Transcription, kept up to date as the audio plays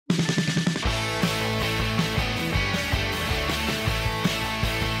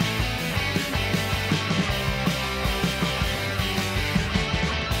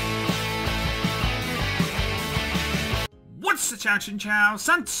Ciao Chinchow,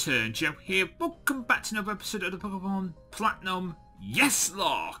 Lanturn here. Welcome back to another episode of the Pokémon Platinum YES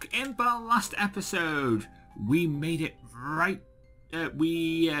Locke. In the last episode, we made it right.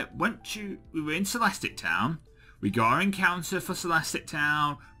 We were in Celestic Town. We got our encounter for Celestic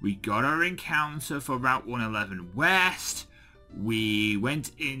Town. We got our encounter for Route 111 West. We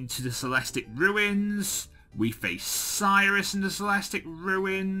went into the Celestic Ruins. We faced Cyrus in the Celestic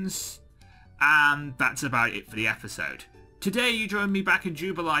Ruins. And that's about it for the episode. Today you join me back in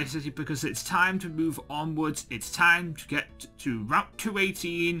Jubilee City because it's time to move onwards. It's time to get to Route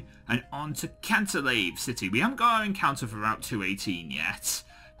 218 and on to Cantalave City. We haven't got our encounter for Route 218 yet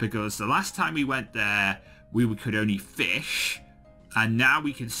because the last time we went there we could only fish, and now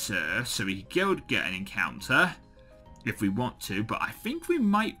we can surf, so we could go get an encounter if we want to, but I think we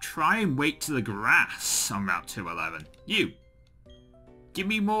might try and wait to the grass on Route 211. You, give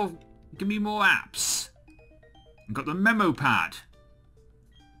me more apps. I've got the memo pad.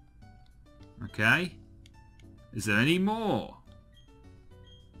 Okay. Is there any more?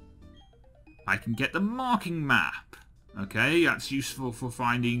 I can get the marking map. Okay, that's useful for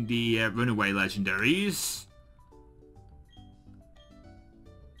finding the runaway legendaries.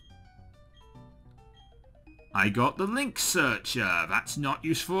 I got the link searcher. That's not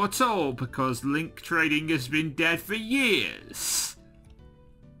useful at all because link trading has been dead for years.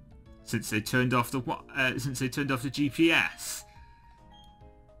 Since they turned off the GPS.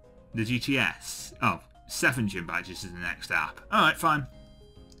 The GTS. Oh, 7 gym badges is the next app. Alright, fine.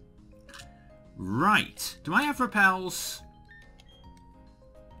 Right. Do I have repels?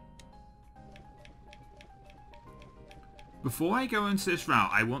 Before I go into this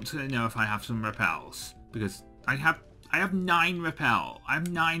route, I want to know if I have some repels. Because I have 9 repel. I have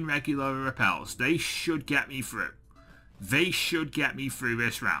 9 regular repels. They should get me through. They should get me through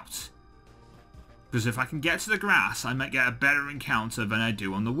this route. Because if I can get to the grass, I might get a better encounter than I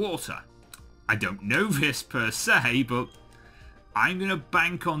do on the water. I don't know this per se, but I'm going to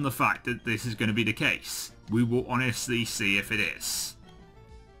bank on the fact that this is going to be the case. We will honestly see if it is.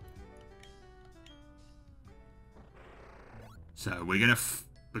 So we're going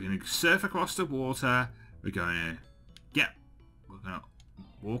to surf across the water. We're going to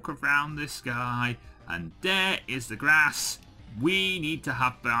walk around this guy, and there is the grass. We need to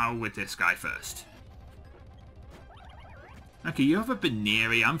have battle with this guy first. Okay, you have a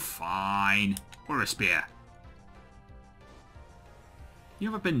Baneri, I'm fine. Or a spear.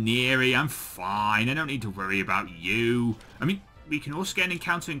 You have a Baneri, I'm fine. I don't need to worry about you. I mean, we can also get an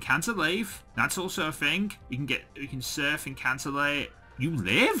encounter in Cantalave. That's also a thing. We can surf in Cantalave. You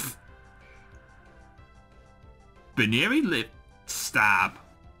live? Baneri lived. Stab.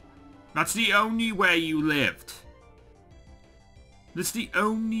 That's the only way you lived. That's the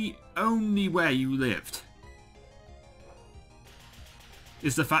only way you lived.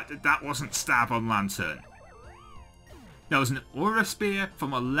 Is the fact that that wasn't stab on Lanturn. That was an Aura Spear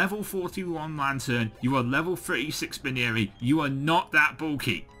from a level 41 Lanturn. You are level 36 Baneri. You are not that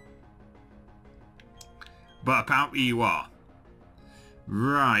bulky. But apparently you are.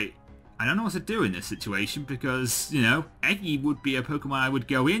 Right. I don't know what to do in this situation because, you know, Eggy would be a Pokemon I would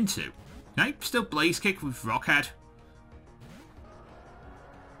go into. Can I still Blaze Kick with Rockhead?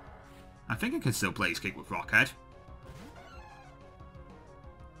 I think I can still Blaze Kick with Rockhead.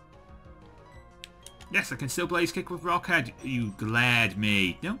 Yes, I can still Blaze Kick with Rockhead. You glared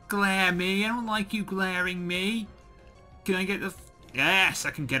me. Don't glare me. I don't like you glaring me. Can I get the... Yes,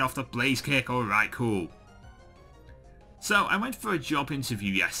 I can get off the Blaze Kick. Alright, cool. So, I went for a job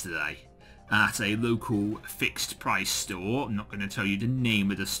interview yesterday at a local fixed price store. I'm not going to tell you the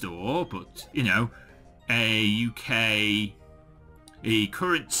name of the store, but, you know, a UK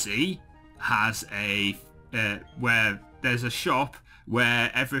currency has a... where there's a shop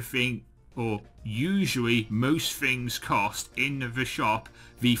where everything... or usually most things cost in the shop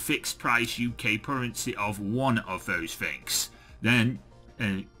the fixed price UK currency of one of those things. Then,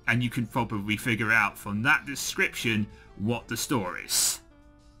 and you can probably figure out from that description what the store is.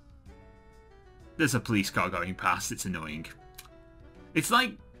 There's a police car going past, it's annoying. It's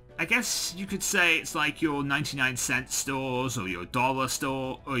like, I guess you could say it's like your 99-cent stores or your dollar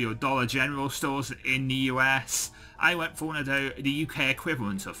store or your Dollar General stores in the US. I went for one of the UK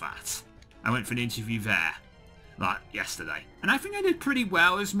equivalent of that. I went for an interview there, like yesterday. And I think I did pretty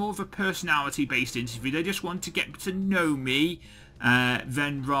well. It was more of a personality-based interview. They just wanted to get to know me,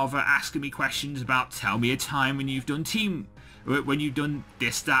 than rather asking me questions about tell me a time when you've done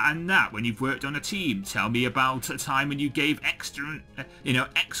this, that and that, when you've worked on a team. Tell me about a time when you gave excellent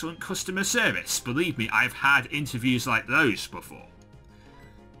customer service. Believe me, I've had interviews like those before.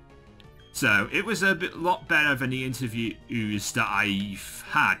 So it was a lot better than the interviews that I've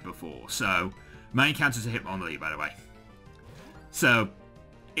had before. So my encounter to Hitmonlee, by the way. So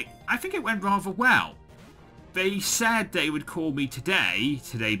I think it went rather well. They said they would call me today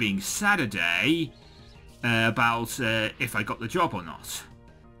being Saturday, about if I got the job or not.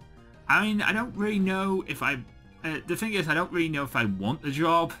 I mean, I don't really know if I... the thing is, I don't really know if I want the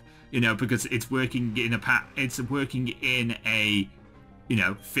job, you know, because it's working in a you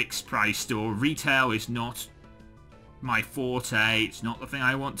know, fixed price store. Retail is not my forte. It's not the thing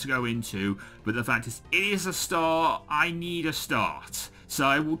I want to go into. But the fact is, it is a start. I need a start. So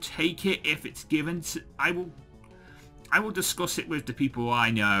I will take it if it's given to... I will discuss it with the people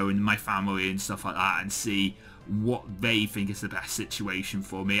I know and my family and stuff like that and see what they think is the best situation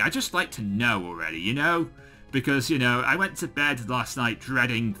for me. I just like to know already, you know? Because, you know, I went to bed last night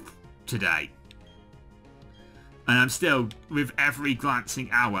dreading today. And I'm still, with every glancing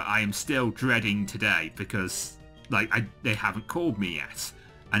hour, I am still dreading today because, like, they haven't called me yet.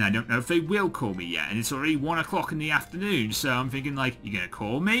 And I don't know if they will call me yet. And it's already 1 o'clock in the afternoon, so I'm thinking, like, you're going to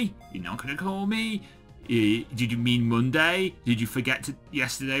call me? You're not going to call me? Did you mean Monday? Did you forget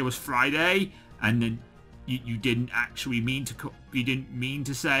yesterday was Friday? And then you didn't actually mean to... You didn't mean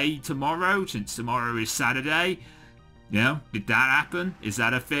to say tomorrow, since tomorrow is Saturday? You know, did that happen? Is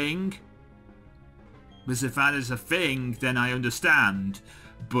that a thing? Because if that is a thing, then I understand.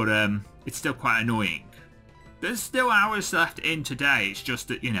 But it's still quite annoying. There's still hours left in today. It's just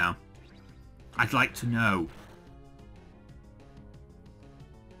that, you know, I'd like to know.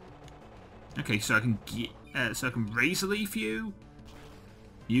 Okay, so I can Razor Leaf you.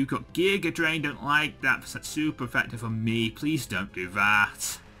 You got Giga Drain. Don't like that. That's super effective on me. Please don't do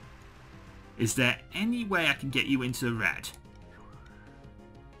that. Is there any way I can get you into the red?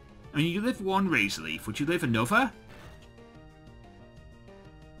 I mean, you live one Razor Leaf. Would you live another?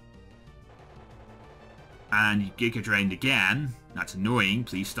 And you Giga Drained again. That's annoying.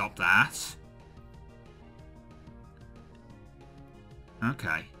 Please stop that.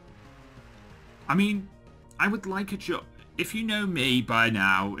 Okay. I mean, I would like a job. If you know me by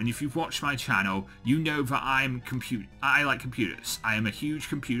now, and if you've watched my channel, you know that I like computers. I am a huge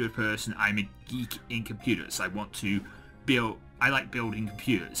computer person. I'm a geek in computers. I want to build... I like building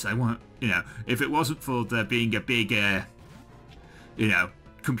computers. I want, you know, if it wasn't for there being a big, you know,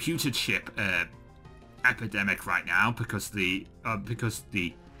 computer chip epidemic right now because the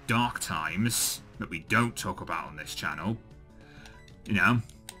dark times that we don't talk about on this channel, you know,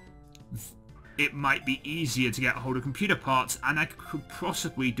 it might be easier to get a hold of computer parts, and I could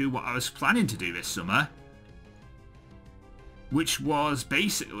possibly do what I was planning to do this summer, which was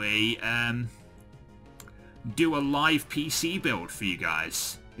basically do a live PC build for you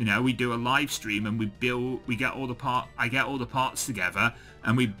guys. You know, we do a live stream and I get all the parts together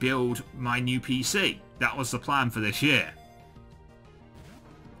and we build my new PC. That was the plan for this year.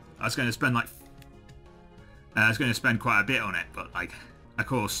 I was going to spend quite a bit on it, but like, of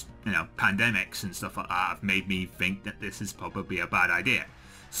course, you know, pandemics and stuff like that have made me think that this is probably a bad idea.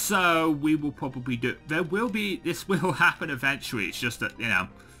 So we will probably this will happen eventually. It's just that, you know,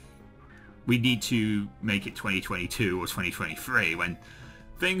 we need to make it 2022 or 2023 when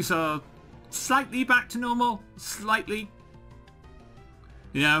things are slightly back to normal. Slightly.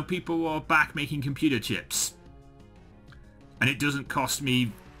 You know, people are back making computer chips. And it doesn't cost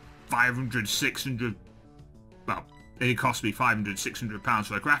me 500, 600... Well, it cost me 500, 600 pounds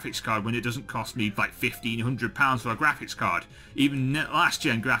for a graphics card when it doesn't cost me like 1,500 pounds for a graphics card. Even last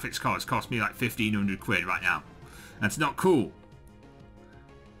gen graphics cards cost me like 1,500 quid right now. That's not cool.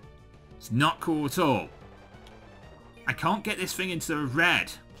 It's not cool at all. I can't get this thing into the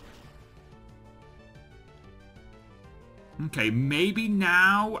red. Okay, maybe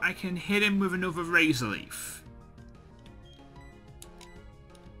now I can hit him with another Razor Leaf.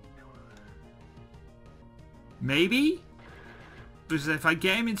 Maybe? Because if I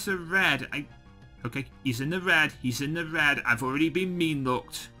get him into the red, okay, he's in the red. He's in the red. I've already been mean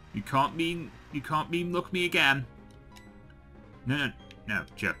looked. You can't mean look me again. No,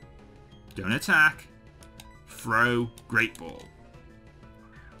 Joe. Don't attack. Throw. Great ball.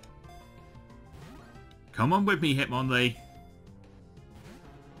 Come on with me, Hitmonlee.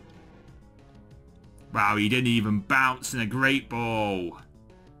 Wow, he didn't even bounce in a great ball.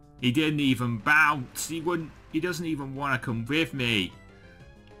 He didn't even bounce. He doesn't even want to come with me.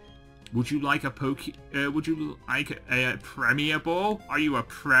 Would you like a Premier Ball? Are you a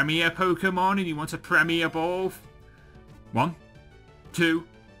Premier Pokemon and you want a Premier Ball? 1, 2...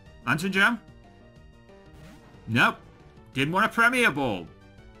 Lanturn Jam? Nope. Didn't want a Premier Ball.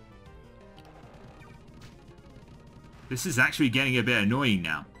 This is actually getting a bit annoying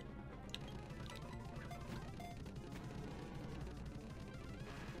now.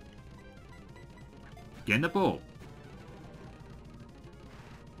 Get in the ball.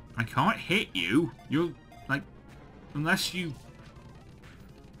 I can't hit you. You're, like, unless you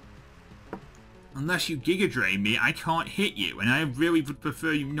Giga Drain me, I can't hit you. And I really would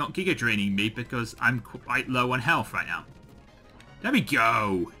prefer you not Giga Draining me because I'm quite low on health right now. There we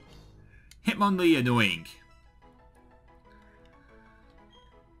go. Hitmonlee annoying.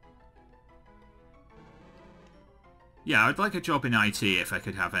 Yeah, I'd like a job in IT if I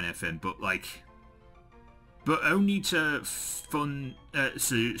could have anything, but like... But only to fund,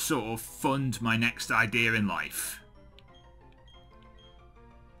 sort of fund my next idea in life.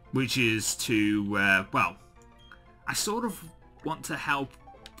 Which is to, well, I sort of want to help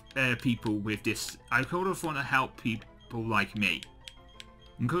people with this. I sort of want to help people like me.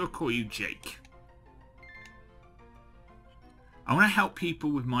 I'm going to call you Jake. I want to help people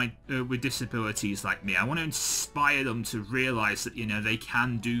with with disabilities like me. I want to inspire them to realise that, you know, they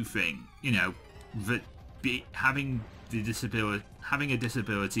can do things. You know, that having a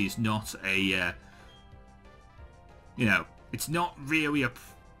disability is not a, you know, it's not really a...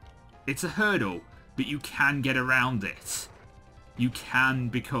 It's a hurdle, but you can get around it. You can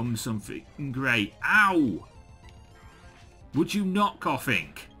become something great. Ow! Would you not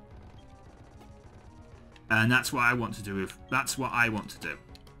coughing? And that's what I want to do. That's what I want to do.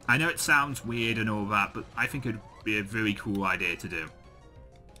 I know it sounds weird and all that, but I think it'd be a very cool idea to do.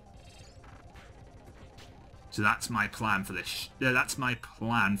 So that's my plan for this. That's my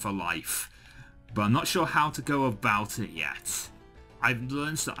plan for life. But I'm not sure how to go about it yet. I've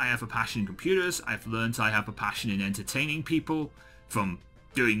learned that I have a passion in computers. I've learned I have a passion in entertaining people from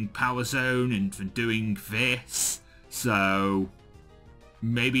doing Power Zone and from doing this. So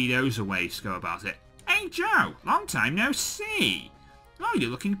maybe those are ways to go about it. Hey Joe, long time no see. Oh,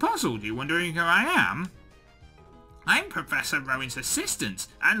 you're looking puzzled. You're wondering who I am? I'm Professor Rowan's assistant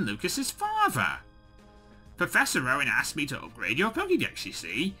and Lucas's father. Professor Rowan asked me to upgrade your Pokédex, you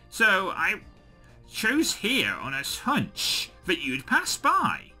see. So I chose here on a hunch that you'd pass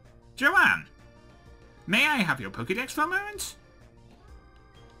by. Joanne, may I have your Pokédex for a moment?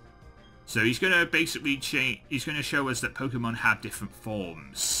 So he's going to basically change. He's going to show us that Pokemon have different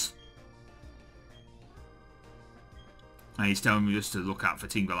forms. And he's telling me just to look out for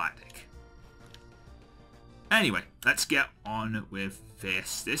Team Galactic. Anyway, let's get on with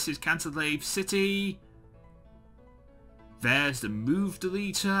this. This is Canterlave City. There's the move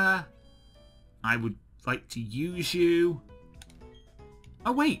deleter. I would like to use you.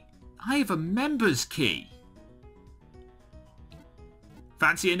 Oh wait, I have a members key.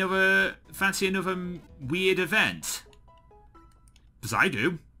 Fancy another weird event? Because I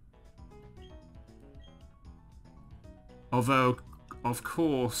do. Although, of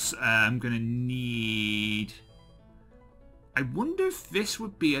course, I'm going to need... I wonder if this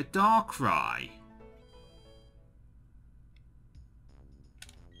would be a Darkrai.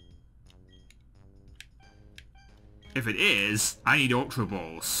 If it is, I need Ultra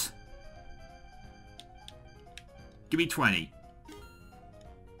Balls. Give me 20.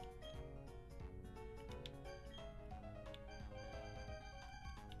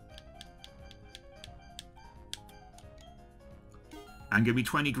 And give me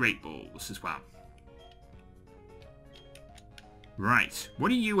 20 Great Balls as well. Right, what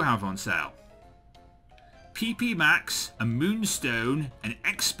do you have on sale? PP Max, a Moonstone, an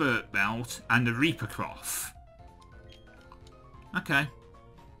Expert Belt, and a Reaper Cloth. Okay.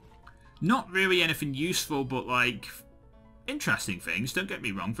 Not really anything useful, but like interesting things. Don't get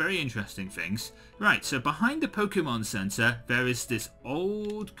me wrong, very interesting things. Right, so behind the Pokemon Center, there is this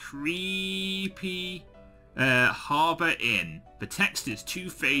old creepy Harbour Inn. The text is too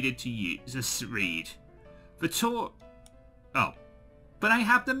faded to use to read. The tour... Oh, but I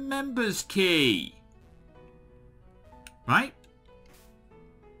have the members key. Right?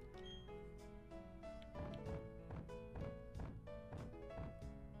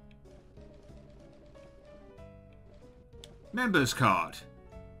 Members card.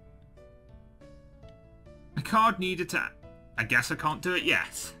 A card needed to... I guess I can't do it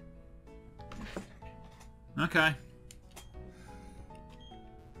yet. Okay.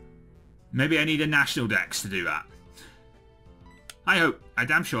 Maybe I need a national dex to do that. I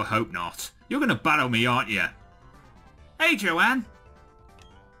damn sure hope not. You're gonna battle me, aren't you? Hey, Joanne.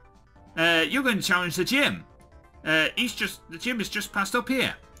 You're going to challenge the gym. The gym is just passed up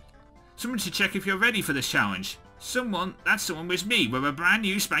here. Someone should check if you're ready for this challenge. That someone was me with a brand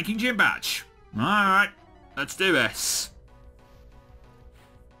new spanking gym badge. Alright, let's do this.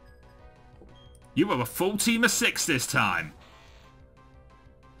 You have a full team of 6 this time.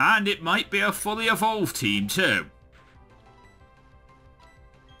 And it might be a fully evolved team too.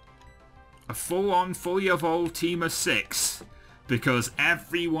 A full-on, fully evolved team of 6. Because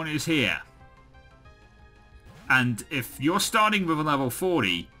everyone is here. And if you're starting with a level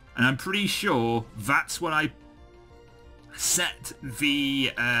 40, and I'm pretty sure that's what I set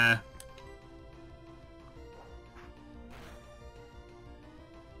the...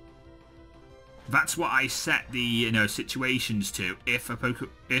 that's what I set the, you know, situations to.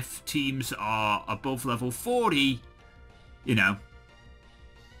 If teams are above level 40, you know,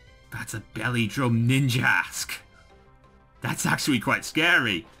 that's a belly drum ninja-ask. That's actually quite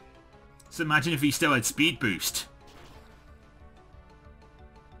scary. So imagine if he still had speed boost.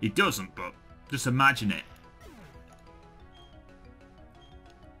 He doesn't, but just imagine it.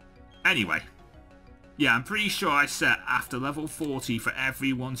 Anyway. Yeah, I'm pretty sure I set after level 40 for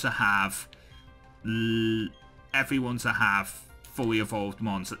everyone to have fully evolved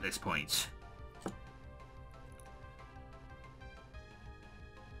mons at this point.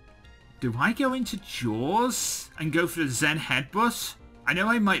 Do I go into Jaws and go for the Zen Headbutt? I know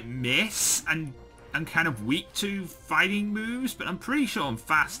I might miss and I'm kind of weak to fighting moves, but I'm pretty sure I'm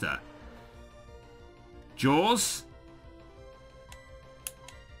faster. Jaws?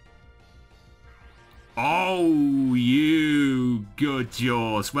 Oh, you good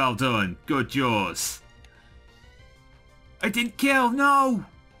Jaws. Well done. Good Jaws. I didn't kill. No.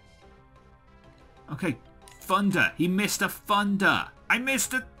 Okay. Thunder. He missed a thunder. I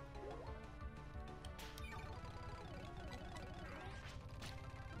missed a...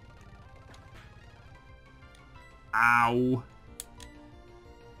 Ow.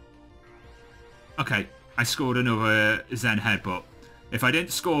 Okay. I scored another Zen Headbutt. If I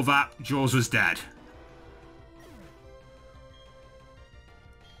didn't score that, Jaws was dead.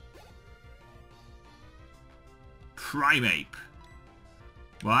 Primeape.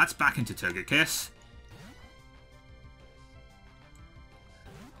 Well, that's back into Togekiss.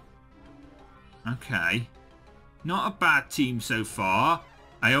 Okay. Not a bad team so far.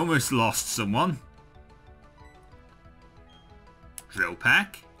 I almost lost someone. Drill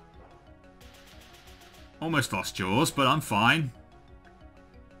Peck. Almost lost Jaws, but I'm fine.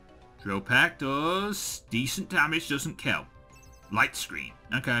 Drill Peck does decent damage, doesn't kill. Light Screen.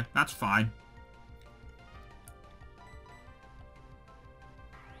 Okay, that's fine.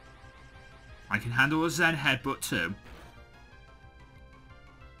 I can handle a Zen Headbutt too.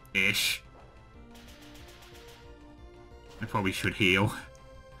 Ish. I probably should heal.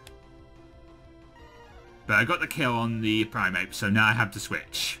 But I got the kill on the Primeape, so now I have to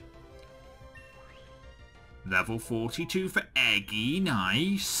switch. Level 42 for Eggy,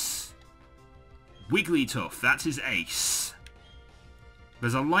 nice. Wigglytuff, that's his ace.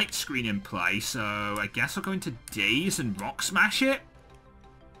 There's a Light Screen in play, so I guess I'll go into Daze and Rock Smash it?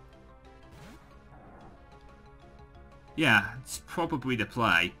 Yeah, it's probably the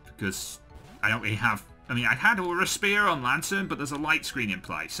play, because I don't really have... I mean, I had Aura Spear on Lanturn, but there's a Light Screen in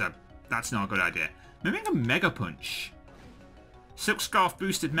play, so that's not a good idea. Maybe a Mega Punch. Silk Scarf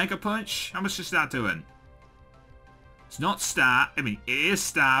boosted Mega Punch? How much is that doing? It's not stab. I mean, it is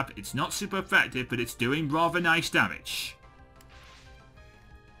stab. It's not super effective, but it's doing rather nice damage.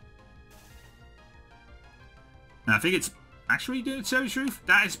 And I think it's actually doing Surge Roof.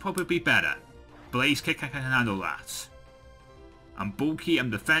 That is probably better. Blaze Kick, I can handle that. I'm bulky,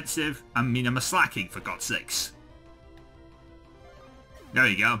 I'm defensive. I mean, I'm a slacking, for God's sakes. There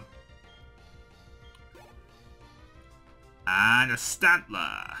you go. And a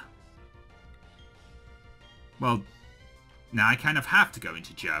Stantler. Well, now I kind of have to go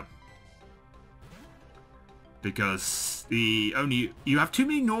into Joe. Because you have too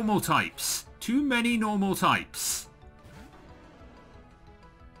many normal types. Too many normal types.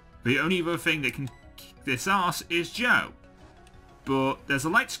 The only other thing that can kick this ass is Joe. But there's a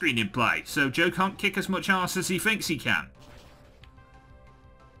Light Screen in play, so Joe can't kick as much ass as he thinks he can.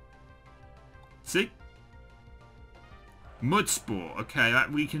 See? Mud Spore. Okay,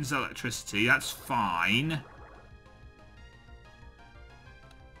 that weakens electricity. That's fine.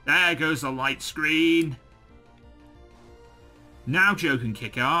 There goes the Light Screen. Now Joe can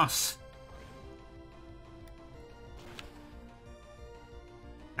kick ass.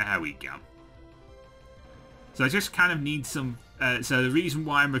 There we go. So I just kind of need some... so the reason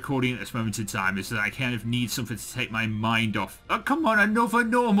why I'm recording at this moment in time is that I kind of need something to take my mind off. Oh, come on, another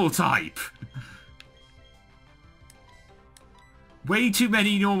normal type! Way too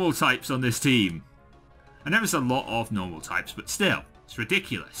many normal types on this team. I know there's a lot of normal types, but still, it's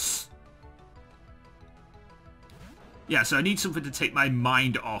ridiculous. Yeah, so I need something to take my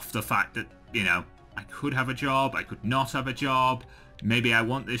mind off the fact that, you know, I could have a job, I could not have a job. Maybe I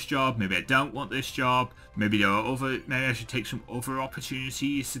want this job, maybe I don't want this job. Maybe maybe I should take some other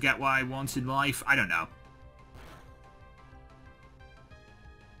opportunities to get what I want in life. I don't know.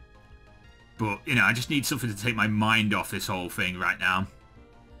 But, you know, I just need something to take my mind off this whole thing right now.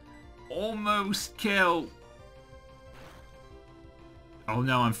 Almost kill. Oh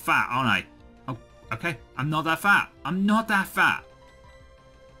no, I'm fat, aren't I? Oh, okay. I'm not that fat. I'm not that fat.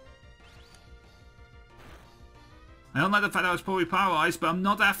 I don't like the fact that I was probably paralysed, but I'm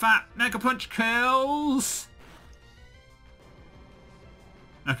not that fat. Mega Punch kills!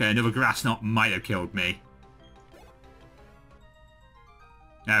 Okay, another grass knot might have killed me.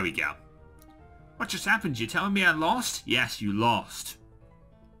 There we go. What just happened? You telling me I lost? Yes, you lost.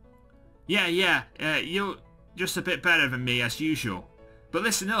 Yeah, you're just a bit better than me as usual. But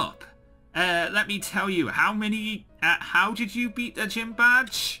listen up. Let me tell you, how did you beat the gym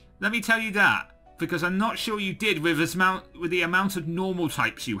badge? Let me tell you that. Because I'm not sure you did with the amount of normal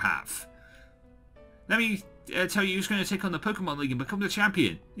types you have. Let me tell you who's going to take on the Pokemon League and become the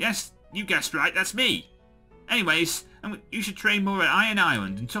champion. Yes, you guessed right, that's me. Anyways, you should train more at Iron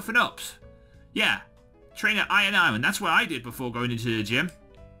Island and toughen up. Yeah, train at Iron Island. That's what I did before going into the gym.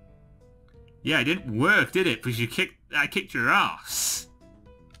 Yeah, it didn't work, did it? Because I kicked your ass.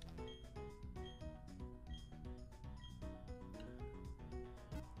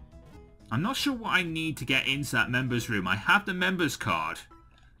 I'm not sure what I need to get into that members room. I have the members card,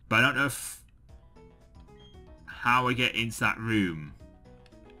 but I don't know how I get into that room.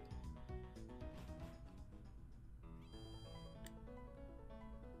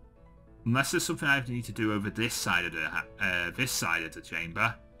 Unless there's something I need to do over this side of the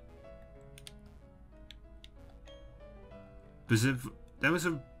chamber. There was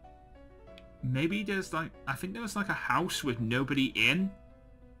a... Maybe there's like... I think there was like a house with nobody in.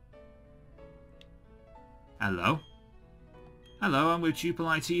 Hello? Hello, I'm with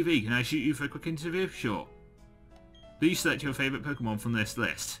Chiptide TV. Can I shoot you for a quick interview? Sure. Please select your favourite Pokemon from this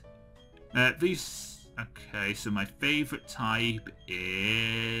list. Okay, so my favourite type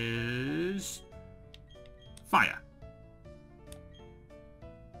is... Fire.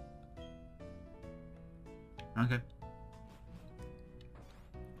 Okay.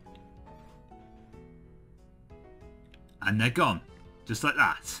 And they're gone. Just like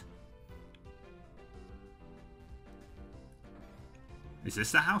that. Is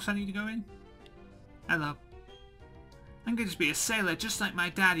this the house I need to go in? Hello. I'm going to be a sailor just like my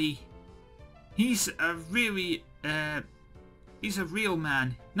daddy. He's a really, he's a real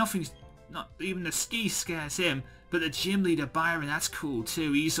man. Not even the ski scares him. But the gym leader Byron, that's cool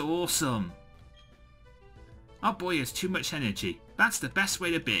too. He's awesome. Our boy has too much energy. That's the best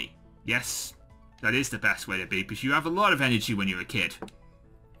way to be. Yes, that is the best way to be because you have a lot of energy when you're a kid.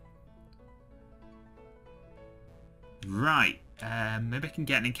 Right. Maybe I can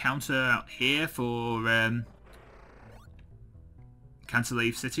get an encounter out here for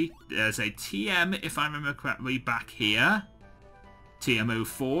Canterlave City. There's a TM, if I remember correctly, back here.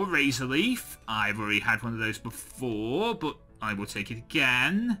 TM04, Razor Leaf. I've already had one of those before, but I will take it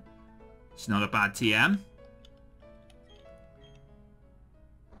again. It's not a bad TM.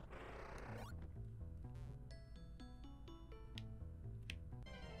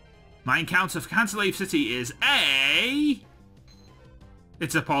 My encounter for Canterlave City is a...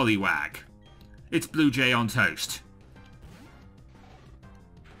 It's a Poliwag. It's Blue Jay on toast.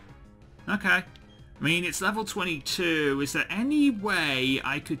 Okay. I mean, it's level 22. Is there any way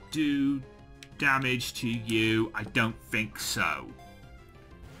I could do damage to you? I don't think so.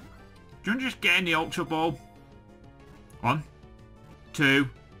 Do you want to just get in the Ultra Ball? 1, 2,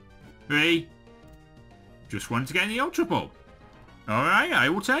 3. Just wanted to get in the Ultra Ball. Alright, I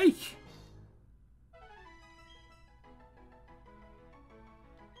will take.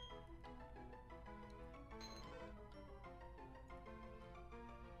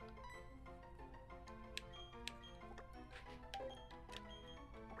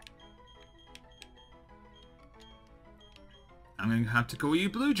 I'm going to have to call you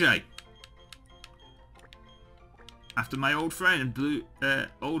Blue Jay. After my old friend, Blue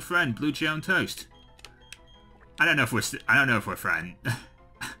Jay on toast. I don't know if we're friends.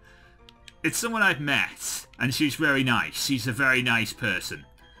 It's someone I've met, and she's very nice. She's a very nice person.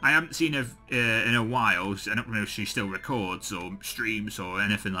 I haven't seen her in a while. I don't know if she still records or streams or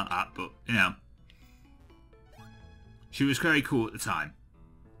anything like that, but, you know. She was very cool at the time.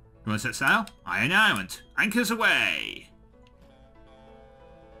 You want to set sail? Iron Island. Anchors away!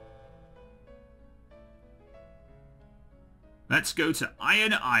 Let's go to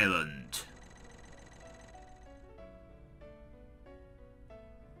Iron Island.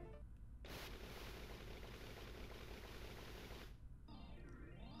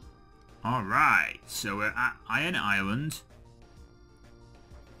 Alright, so we're at Iron Island.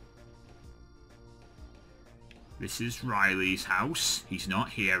 This is Riley's house. He's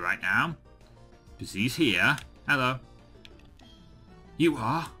not here right now. Because he's here. Hello. You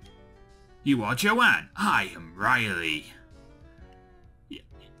are? You are Joanne. I am Riley.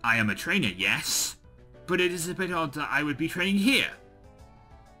 I am a trainer, yes. But it is a bit odd that I would be training here.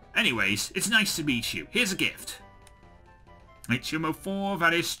 Anyways, it's nice to meet you. Here's a gift. It's your 4,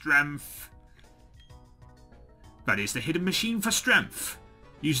 that is strength. That is the hidden machine for strength.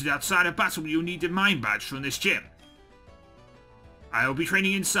 Use it outside of battle when you'll need the mind badge from this gym. I'll be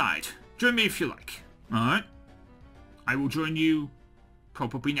training inside. Join me if you like. Alright? I will join you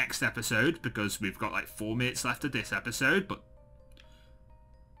probably next episode because we've got like 4 minutes left of this episode, but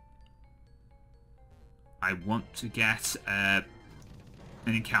I want to get an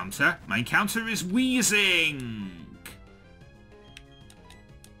encounter. My encounter is wheezing.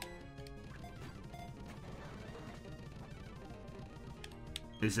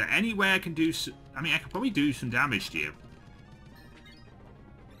 Is there any way I can do I mean, I could probably do some damage to you.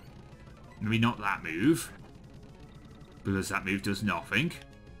 Maybe not that move, because that move does nothing.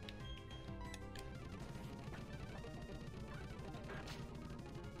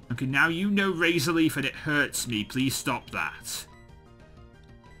 Okay, now you know Razor Leaf and it hurts me. Please stop that.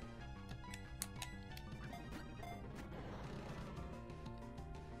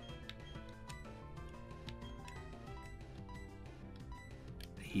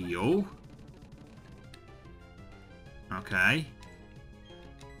 Heal. Okay.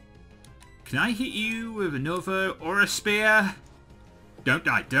 Can I hit you with another Aura Spear? Don't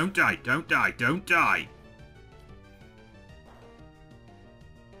die, don't die, don't die, don't die.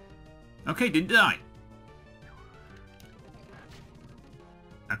 Okay, didn't die.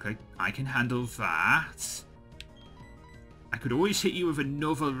 Okay, I can handle that. I could always hit you with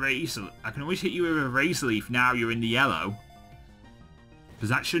another Razor. I can always hit you with a Razor Leaf now you're in the yellow. Because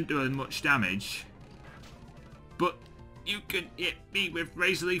that shouldn't do as much damage. But you can hit me with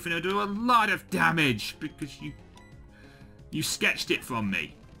Razor Leaf and it'll do a lot of damage because you sketched it from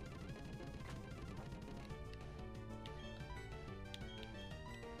me.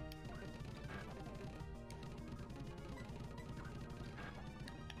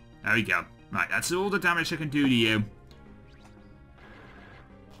 There we go. Right, that's all the damage I can do to you.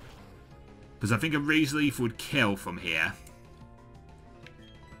 Because I think a Razor Leaf would kill from here.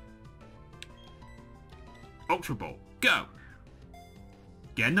 Ultra Ball, go!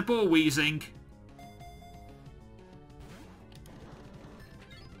 Get in the ball, Wheezing.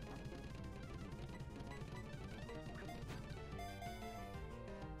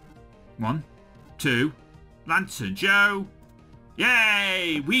 One, two, Lanturn Joe.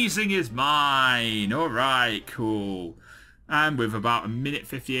 Yay! Wheezing is mine! Alright, cool. And with about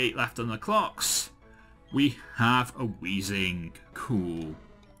 1:58 left on the clocks, we have a Wheezing. Cool.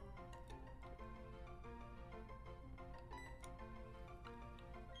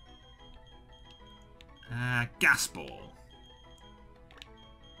 Gas Ball.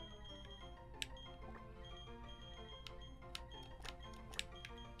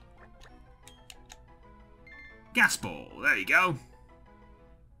 Gas Ball, there you go.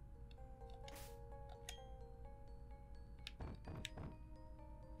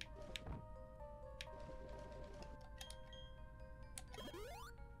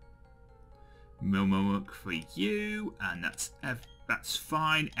 Momo for you, and that's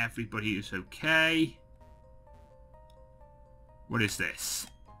fine. Everybody is okay. What is this?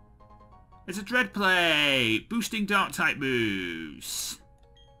 It's a Dread Plate! Boosting Dark type moves.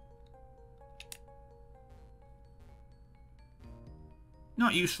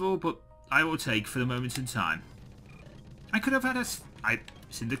 Not useful, but I will take for the moment in time. I could have had a...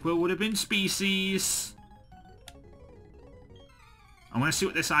 Cyndaquil would have been species. I want to see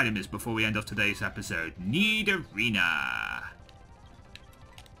what this item is before we end off today's episode. Need Arena.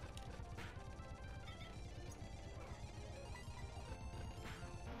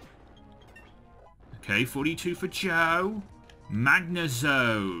 Okay, 42 for Joe.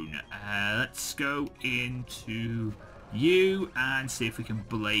 Magnezone. Let's go into you and see if we can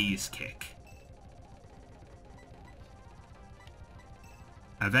Blaze Kick.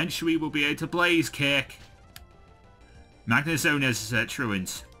 Eventually we'll be able to Blaze Kick. Magnezone has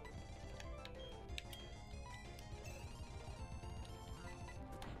Truant.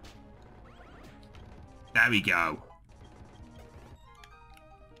 There we go.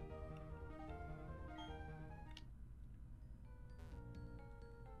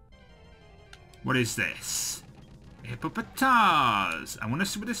 What is this? Hippopotas! I want to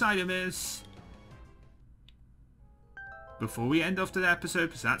see what this item is. before we end off the episode,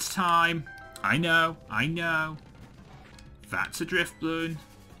 because that's time. I know. That's a drift balloon.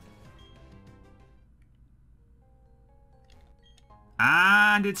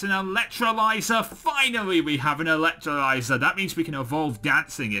 And it's an electrolyzer. Finally, we have an electrolyzer. That means we can evolve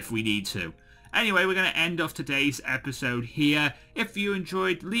dancing if we need to. Anyway, we're going to end off today's episode here. If you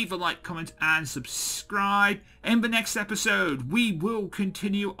enjoyed, leave a like, comment, and subscribe. In the next episode, we will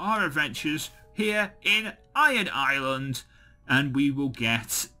continue our adventures here in Iron Island. And we will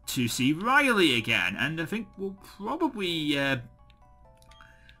get to see Riley again. And I think we'll probably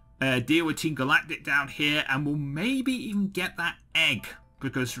deal with Team Galactic down here. And we'll maybe even get that egg.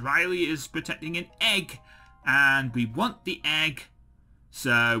 Because Riley is protecting an egg. And we want the egg.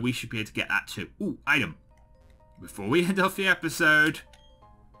 So we should be able to get that too. Ooh, item. Before we end off the episode,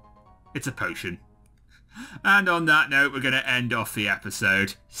 it's a potion. And on that note, we're going to end off the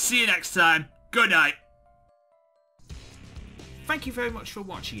episode. See you next time. Good night. Thank you very much for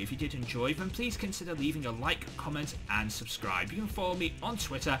watching. If you did enjoy, then please consider leaving a like, comment, and subscribe. You can follow me on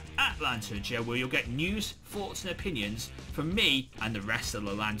Twitter at Lanturn, where you'll get news, thoughts, and opinions from me and the rest of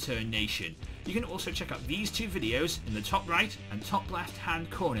the Lanturn Nation. You can also check out these two videos in the top right and top left hand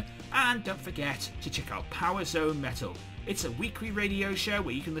corner. And don't forget to check out Power Zone Metal. It's a weekly radio show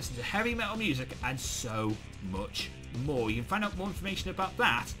where you can listen to heavy metal music and so much more. You can find out more information about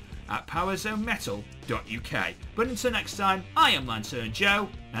that at powerzonemetal.uk. But until next time, I am Lanturn Joe,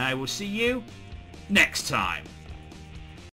 and I will see you next time.